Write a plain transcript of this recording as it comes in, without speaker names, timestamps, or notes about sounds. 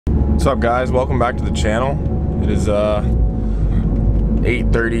What's up, guys? Welcome back to the channel. It is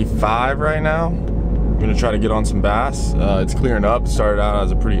 8:35 right now. I'm gonna try to get on some bass. It's clearing up. Started out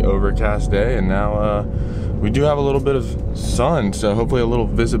as a pretty overcast day, and now we do have a little bit of sun, so hopefully a little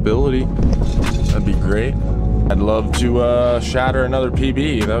visibility. That'd be great. I'd love to shatter another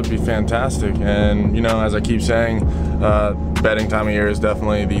PB. That would be fantastic. And you know, as I keep saying, bedding time of year is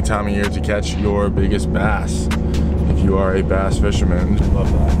definitely the time of year to catch your biggest bass. If you are a bass fisherman, I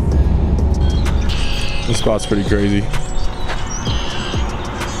love that. This spot's pretty crazy.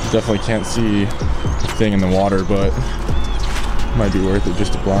 Definitely can't see a thing in the water, but it might be worth it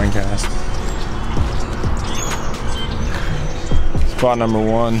just a blind cast. Spot number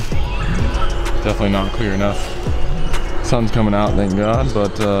one, definitely not clear enough. Sun's coming out, thank God,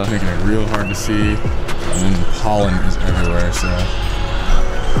 but making it real hard to see, and then the pollen is everywhere, so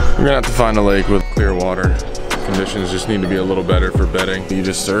we're gonna have to find a lake with clear water. Conditions just need to be a little better for bedding. You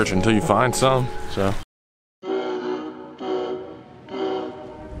just search until you find some, so.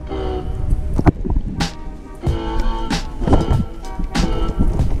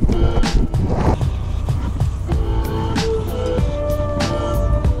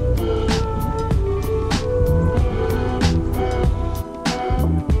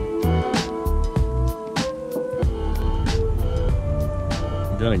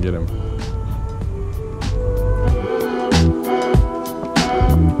 Gonna get him.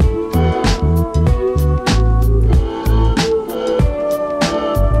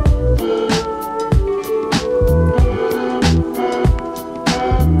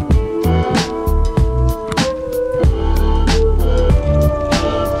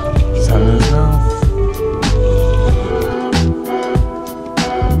 Just out of his mouth.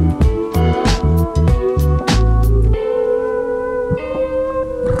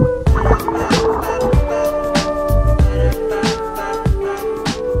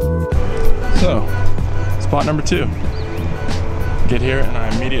 So, spot number two. Get here and I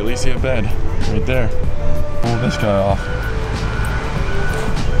immediately see a bed right there. Pull this guy off.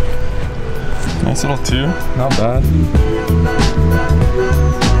 Nice little two, not bad.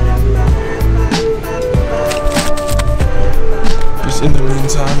 Just in the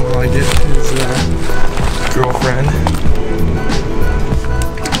meantime while I get his girlfriend.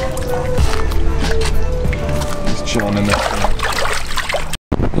 He's chilling in there.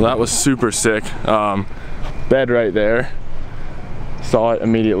 Well, that was super sick. Bed right there. Saw it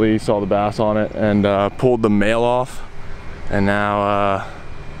immediately, saw the bass on it, and pulled the male off. And now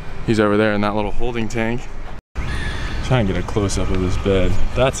he's over there in that little holding tank. Try and get a close up of this bed.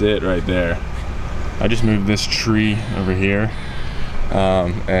 That's it right there. I just moved this tree over here,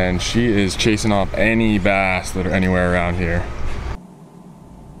 and she is chasing off any bass that are anywhere around here.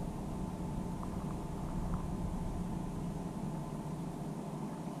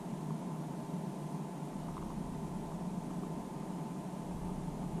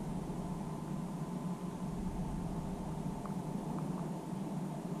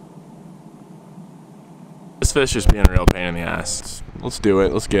 This fish is being a real pain in the ass. Let's do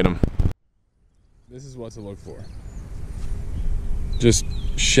it, let's get him. This is what to look for. Just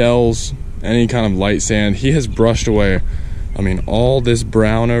shells, any kind of light sand. He has brushed away, I mean, all this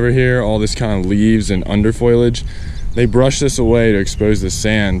brown over here, all this kind of leaves and underfoliage. They brush this away to expose the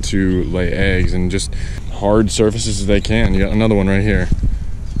sand to lay eggs, and just hard surfaces as they can. You got another one right here.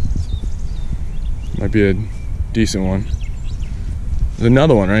 Might be a decent one. There's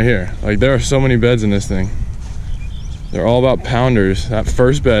another one right here. Like, there are so many beds in this thing. They're all about pounders. That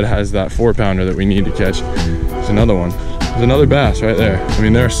first bed has that 4-pounder that we need to catch. There's another one. There's another bass right there. I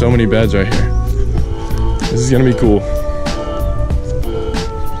mean, there are so many beds right here. This is gonna be cool.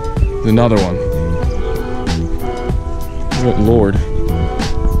 There's another one. Good Lord.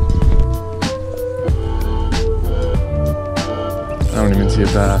 I don't even see a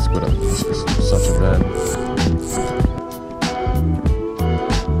bass, but this is such a bed.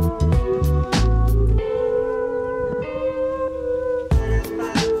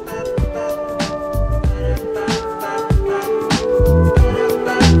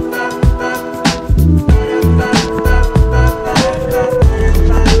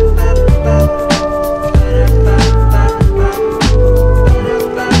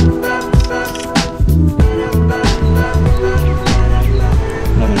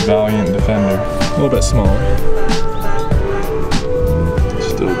 Valiant defender. A little bit smaller.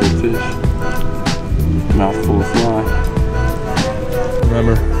 Still a big fish. Mouth full of fly.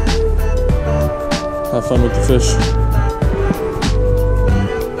 Remember, have fun with the fish.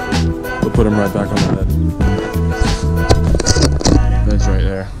 We'll put him right back on the bed. Bed's right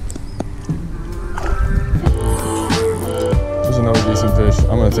there. There's another another decent fish.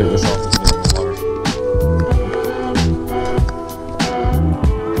 I'm gonna take this off the water.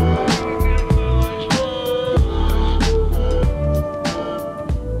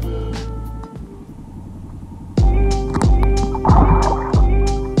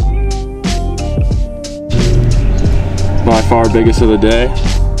 By far biggest of the day.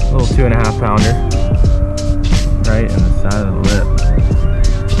 A little 2.5 pounder. Right in the side of the lip.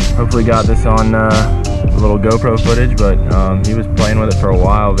 Hopefully got this on a little GoPro footage, but he was playing with it for a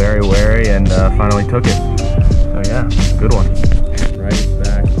while, very wary, and finally took it. So yeah, good one. Right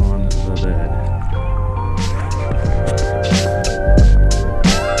back on the bed.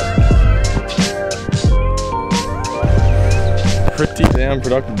 Pretty damn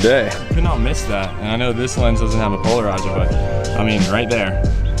productive day. Could not miss that. And I know this lens doesn't have a polarizer, but I mean, right there,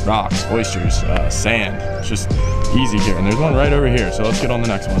 rocks, oysters, sand. It's just easy here. And there's one right over here. So let's get on the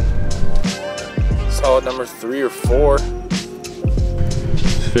next one. Solid number 3 or 4.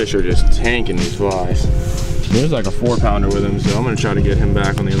 These fish are just tanking these flies. There's like a 4-pounder with him, so I'm gonna try to get him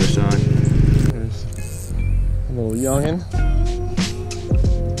back on the other side. There's a little youngin'.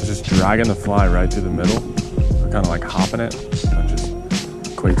 Just dragging the fly right through the middle. Kind of like hopping it. That just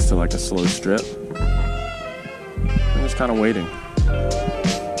equates to like a slow strip. I'm just kind of waiting.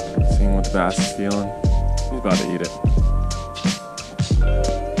 Seeing what the bass is feeling. He's about to eat it.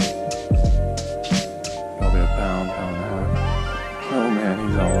 Probably a pound, pound and a half. Oh man,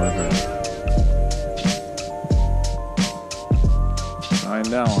 he's all over it. Lying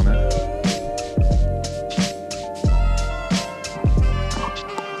down on it.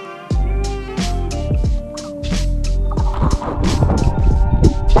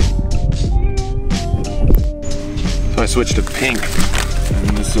 So I switched to pink,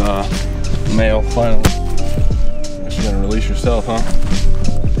 and this male finally. Guess you're gonna release yourself, huh?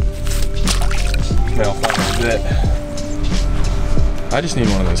 Male finally bit. I just need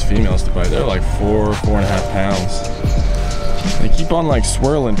one of those females to bite. They're like 4.5 pounds. They keep on like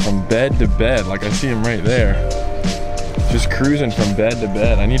swirling from bed to bed. Like I see them right there. Just cruising from bed to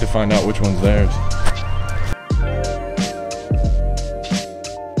bed. I need to find out which one's theirs.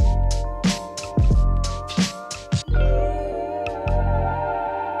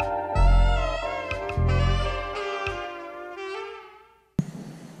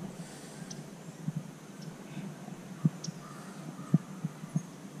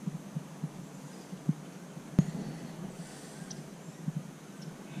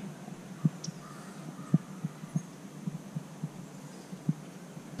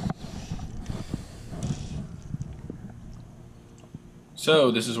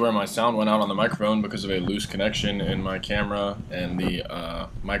 So this is where my sound went out on the microphone because of a loose connection in my camera and the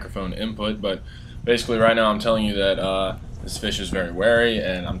microphone input. But basically right now I'm telling you that this fish is very wary,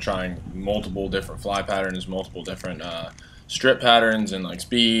 and I'm trying multiple different fly patterns, multiple different strip patterns and like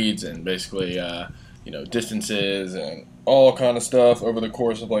speeds and basically you know, distances and all kind of stuff over the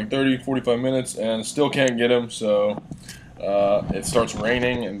course of like 30-45 minutes, and still can't get him. So it starts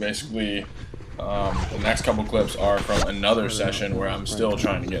raining, and basically the next couple clips are from another session where I'm still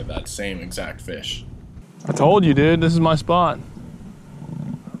trying to get that same exact fish. I told you, dude, this is my spot.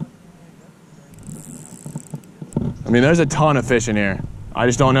 I mean, there's a ton of fish in here. I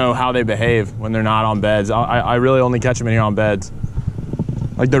just don't know how they behave when they're not on beds. I really only catch them in here on beds.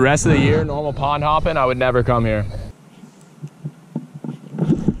 Like the rest of the year, normal pond hopping, I would never come here.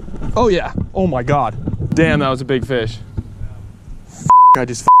 Oh yeah, oh my God. Damn, that was a big fish. I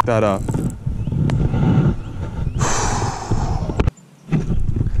just f***ed that up.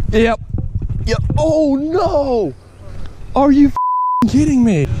 Yep. Oh no! Are you f***ing kidding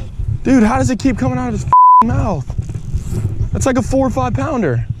me? Dude, how does it keep coming out of his f***ing mouth? That's like a 4 or 5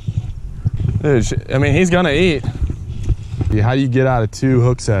 pounder. Dude, I mean, he's gonna eat. How do you get out of 2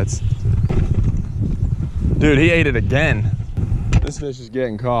 hook sets? Dude, he ate it again. This fish is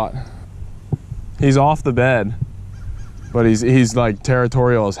getting caught. He's off the bed, but he's like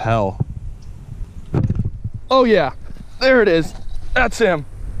territorial as hell. Oh yeah, there it is. That's him.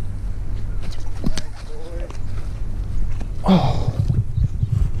 Oh.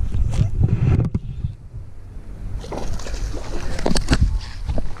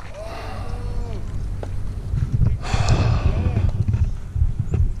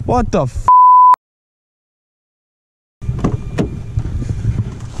 What the f?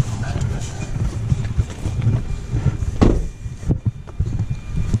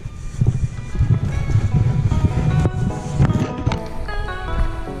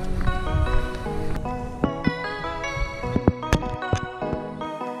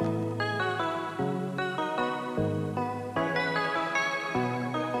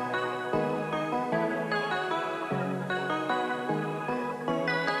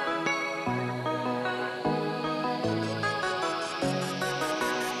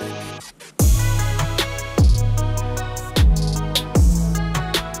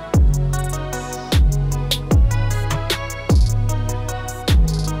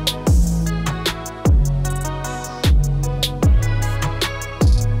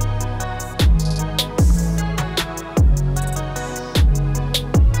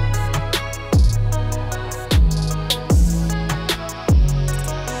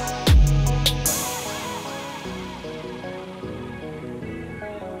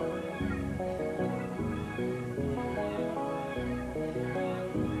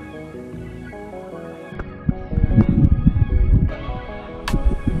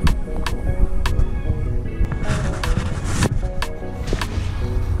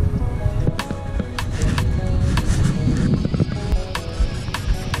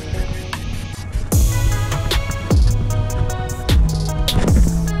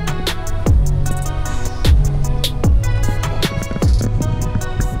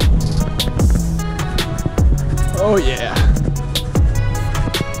 Oh yeah.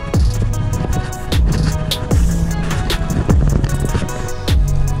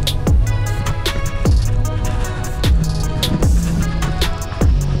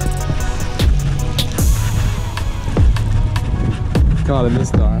 Got him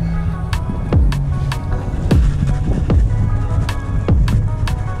this time.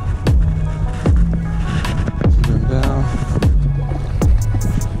 Keep him down.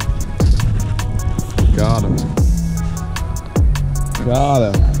 Got him. Got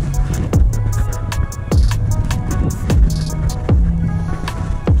him.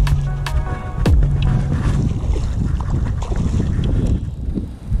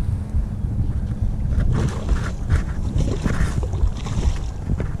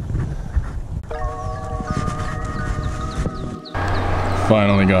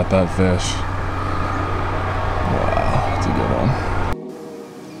 Finally got that fish. Wow, that's a good one.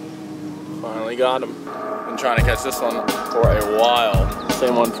 Finally got him. Been trying to catch this one for a while.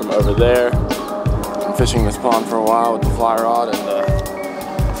 Same one from over there. Been fishing this pond for a while with the fly rod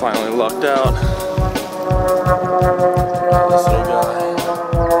and finally lucked out. This little guy.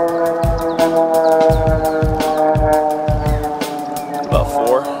 About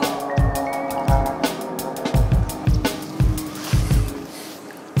 4.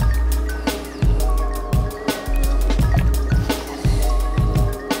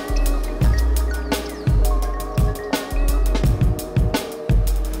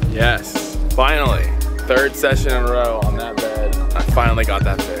 Yes, finally, 3rd session in a row on that bed. I finally got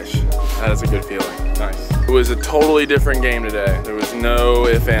that fish. That is a good feeling, nice. It was a totally different game today. There was no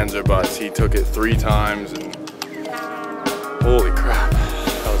ifs, ands, or buts. He took it 3 times and holy crap,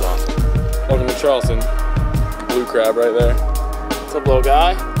 that was awesome. Welcome to Charleston, blue crab right there. What's up, little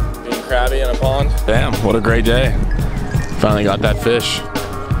guy? Being crabby in a pond. Damn, what a great day. Finally got that fish.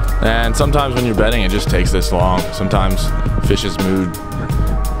 And sometimes when you're bedding, it just takes this long. Sometimes fish's mood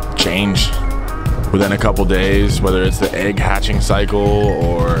change within a couple days, whether it's the egg hatching cycle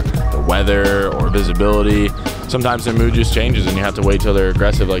or the weather or visibility. Sometimes their mood just changes and you have to wait till they're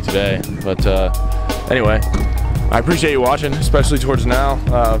aggressive like today. But anyway, I appreciate you watching, especially towards now,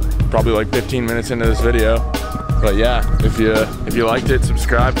 probably like 15 minutes into this video. But yeah, if you liked it,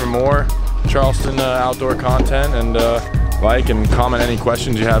 subscribe for more Charleston outdoor content, and like and comment any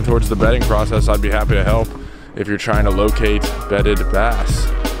questions you have towards the bedding process. I'd be happy to help if you're trying to locate bedded bass.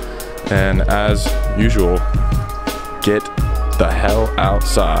 And as usual, get the hell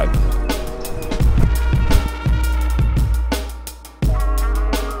outside.